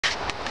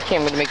Okay,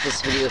 I'm going to make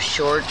this video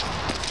short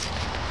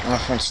in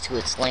reference to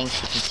its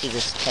length. You can see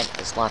this tent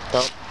is locked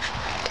up.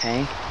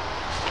 Okay.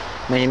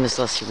 My name is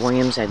Leslie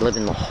Williams. I live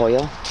in La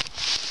Jolla.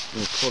 Let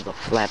me pull the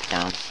flap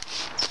down.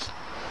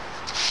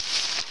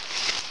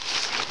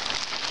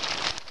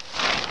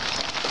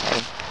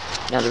 Okay.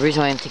 Now the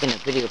reason why I'm taking a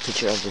video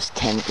picture of this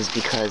tent is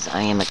because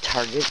I am a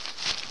target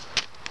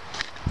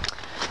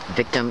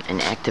victim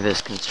and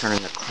activist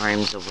concerning the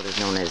crimes of what is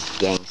known as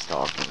gang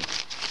stalking.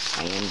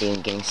 I am being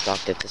gang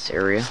stalked at this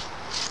area.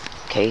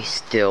 Okay,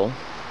 still.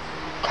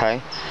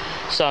 Okay.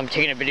 So I'm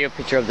taking a video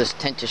picture of this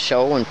tent to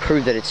show and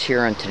prove that it's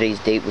here on today's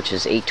date, which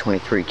is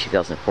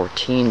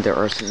 8/23/2014. There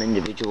are some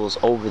individuals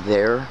over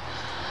there.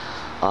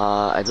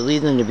 I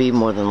believe them to be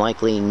more than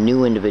likely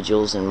new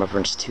individuals in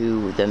reference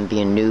to them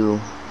being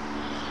new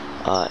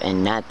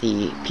and not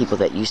the people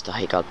that used to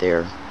hike out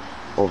there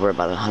over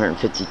about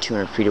 150,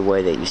 200 feet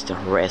away that used to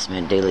harass me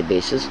on a daily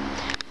basis.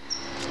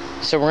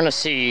 So we're going to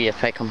see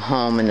if I come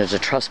home and there's a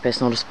trespass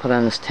notice put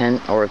on this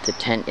tent, or if the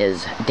tent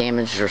is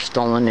damaged or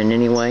stolen in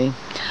any way.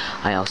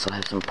 I also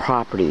have some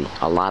property,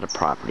 a lot of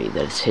property,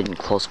 that is hidden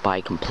close by,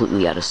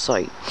 completely out of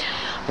sight.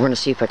 We're going to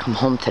see if I come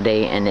home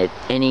today and if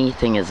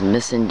anything is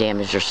missing,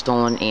 damaged, or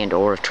stolen, and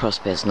or a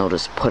trespass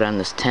notice put on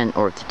this tent,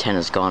 or if the tent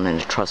is gone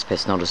and a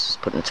trespass notice is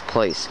put in its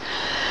place.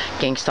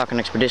 Gang stalking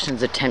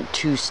expeditions attempt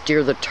to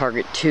steer the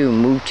target to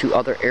move to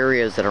other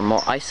areas that are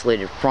more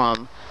isolated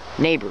from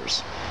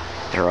neighbors.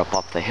 They're up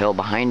off the hill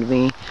behind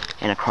me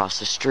and across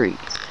the street.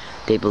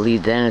 They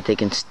believe then that they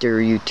can steer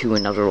you to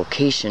another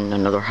location,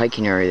 another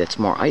hiking area that's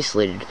more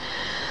isolated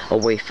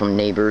away from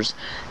neighbors,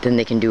 then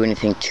they can do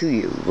anything to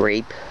you.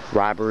 Rape,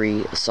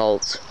 robbery,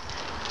 assaults,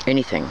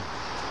 anything.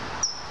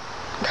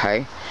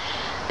 Okay?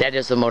 That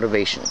is the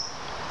motivation.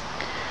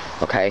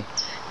 Okay?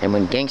 And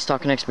when gang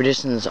stalking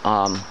expeditions,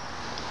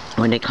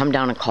 when they come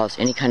down and cause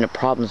any kind of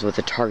problems with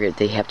the target,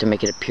 they have to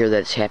make it appear that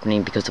it's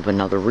happening because of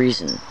another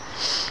reason,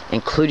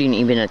 including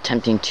even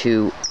attempting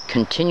to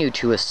continue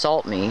to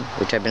assault me,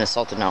 which I've been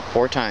assaulted now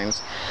 4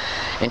 times,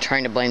 and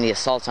trying to blame the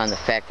assaults on the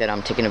fact that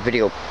I'm taking a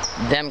video,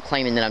 them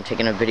claiming that I'm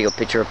taking a video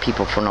picture of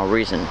people for no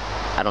reason.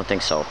 I don't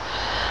think so.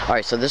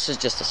 Alright, so this is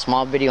just a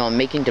small video I'm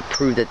making to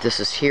prove that this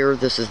is here.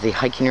 This is the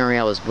hiking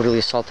area I was brutally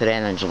assaulted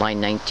at on July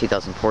 9th,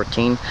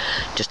 2014,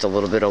 just a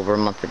little bit over a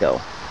month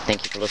ago.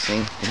 Thank you for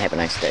listening, and have a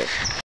nice day.